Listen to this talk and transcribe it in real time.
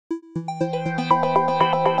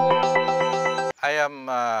I am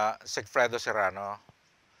Segfredo Serrano.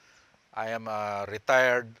 I am a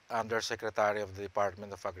retired Undersecretary of the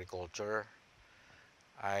Department of Agriculture.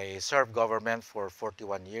 I served government for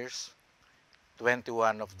 41 years,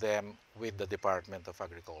 21 of them with the Department of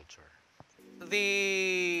Agriculture.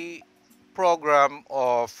 The program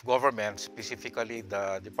of government, specifically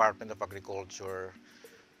the Department of Agriculture,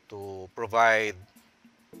 to provide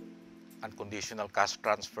unconditional cash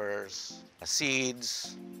transfers,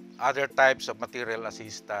 seeds, other types of material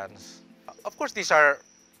assistance. Of course, these are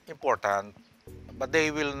important, but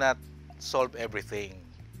they will not solve everything.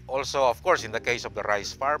 Also, of course, in the case of the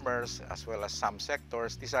rice farmers, as well as some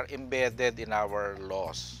sectors, these are embedded in our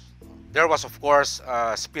laws. There was, of course,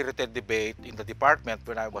 a spirited debate in the department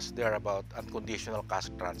when I was there about unconditional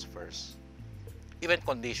cash transfers, even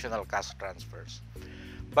conditional cash transfers.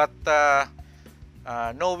 But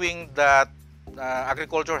knowing that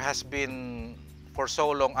agriculture has been for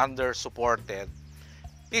so long under-supported,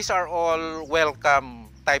 these are all welcome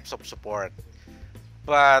types of support.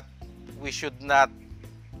 But we should not,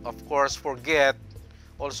 of course, forget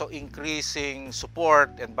also increasing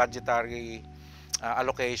support and budgetary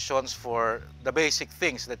allocations for the basic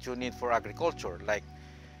things that you need for agriculture, like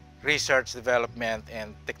research, development,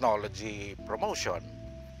 and technology promotion.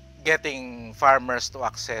 Getting farmers to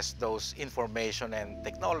access those information and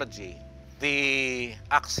technology, the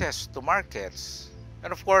access to markets,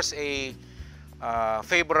 and of course a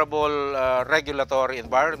favorable regulatory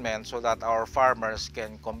environment so that our farmers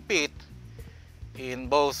can compete in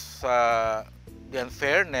both the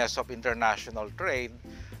unfairness of international trade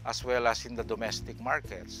as well as in the domestic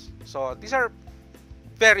markets. So these are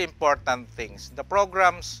very important things. The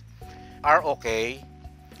programs are okay,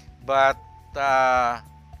 but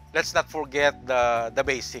let's not forget the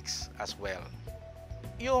basics as well.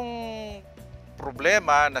 Yung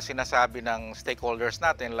problema na sinasabi ng stakeholders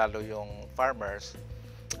natin, lalo yung farmers,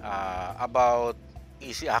 about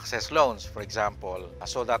easy access loans, for example,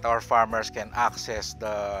 so that our farmers can access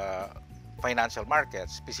the financial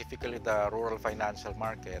markets, specifically the rural financial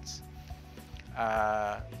markets.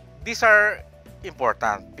 These are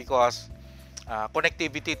important because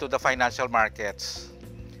connectivity to the financial markets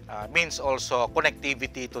means also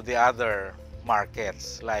connectivity to the other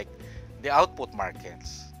markets, like the output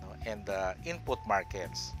markets and the input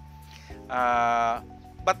markets.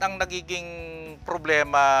 But ang nagiging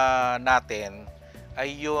problema natin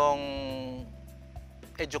ay yung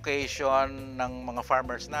education ng mga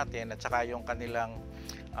farmers natin at saka yung kanilang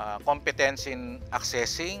competence in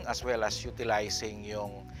accessing as well as utilizing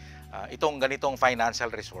yung itong ganitong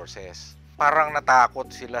financial resources. Parang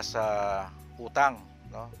natakot sila sa utang,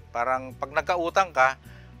 no? Parang pag nagkautang ka,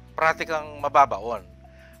 pratikang mababaon.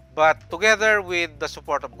 But together with the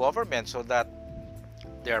support of government so that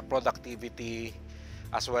their productivity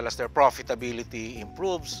as well as their profitability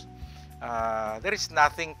improves, there is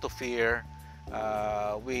nothing to fear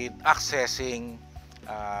with accessing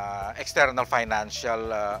external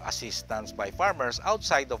financial assistance by farmers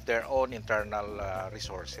outside of their own internal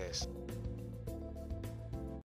resources.